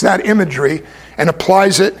takes that imagery and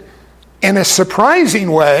applies it in a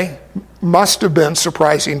surprising way. Must have been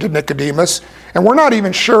surprising to Nicodemus. And we're not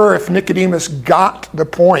even sure if Nicodemus got the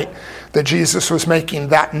point that Jesus was making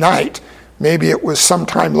that night. Maybe it was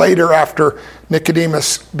sometime later, after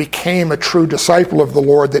Nicodemus became a true disciple of the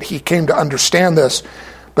Lord, that he came to understand this.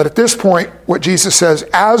 But at this point, what Jesus says,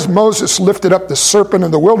 as Moses lifted up the serpent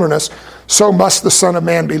in the wilderness, so must the Son of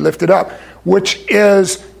Man be lifted up, which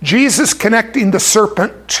is Jesus connecting the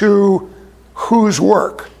serpent to whose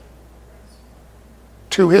work?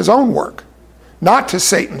 To his own work, not to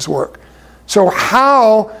Satan's work. So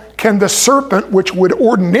how can the serpent, which would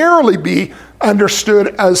ordinarily be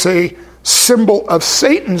understood as a symbol of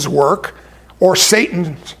Satan's work or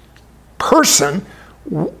Satan's person,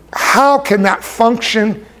 how can that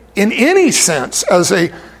function in any sense as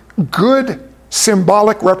a good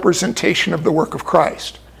symbolic representation of the work of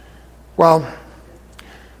Christ? Well,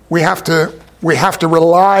 we have to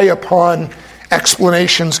rely upon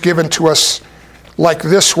explanations given to us like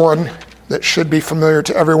this one that should be familiar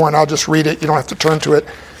to everyone. I'll just read it. You don't have to turn to it.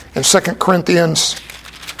 In 2 Corinthians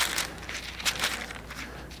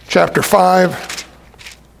chapter 5,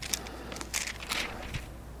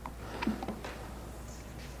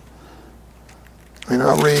 and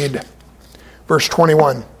I'll read verse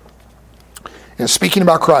 21. And speaking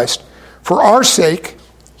about Christ, for our sake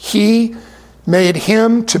he made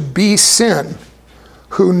him to be sin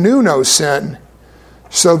who knew no sin,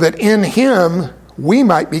 so that in him we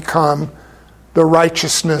might become the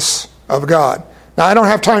righteousness of God. Now, I don't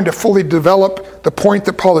have time to fully develop the point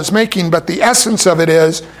that Paul is making, but the essence of it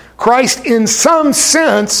is Christ, in some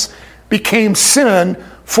sense, became sin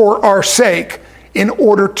for our sake in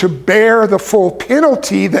order to bear the full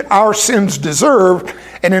penalty that our sins deserved,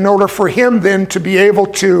 and in order for him then to be able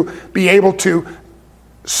to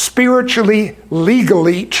spiritually,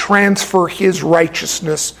 legally transfer his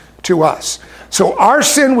righteousness to us. So our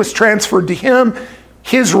sin was transferred to him.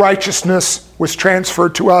 His righteousness was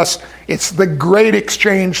transferred to us. It's the great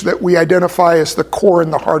exchange that we identify as the core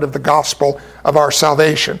and the heart of the gospel of our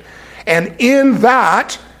salvation. And in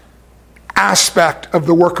that aspect of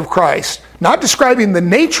the work of Christ, not describing the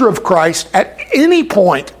nature of Christ at any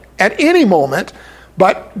point, at any moment,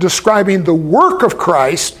 but describing the work of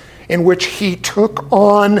Christ in which he took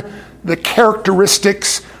on the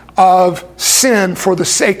characteristics of sin for the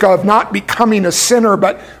sake of not becoming a sinner,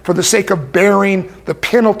 but for the sake of bearing the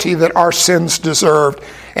penalty that our sins deserved.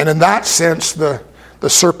 And in that sense, the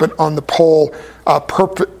serpent on the pole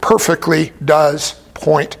perfectly does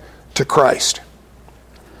point to Christ.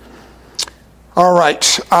 All right.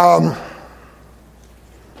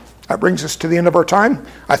 That brings us to the end of our time.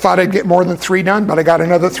 I thought I'd get more than 3 done, but I got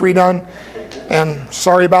another 3 done. And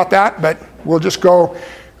sorry about that, but we'll just go.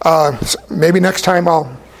 Maybe next time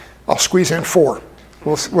I'll squeeze in 4.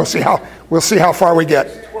 We'll see how far we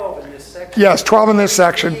get. 12 in this section. Yes, 12 in this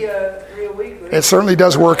section. 3 a week. It certainly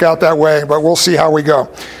does work out that way, but we'll see how we go.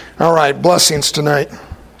 All right, blessings tonight.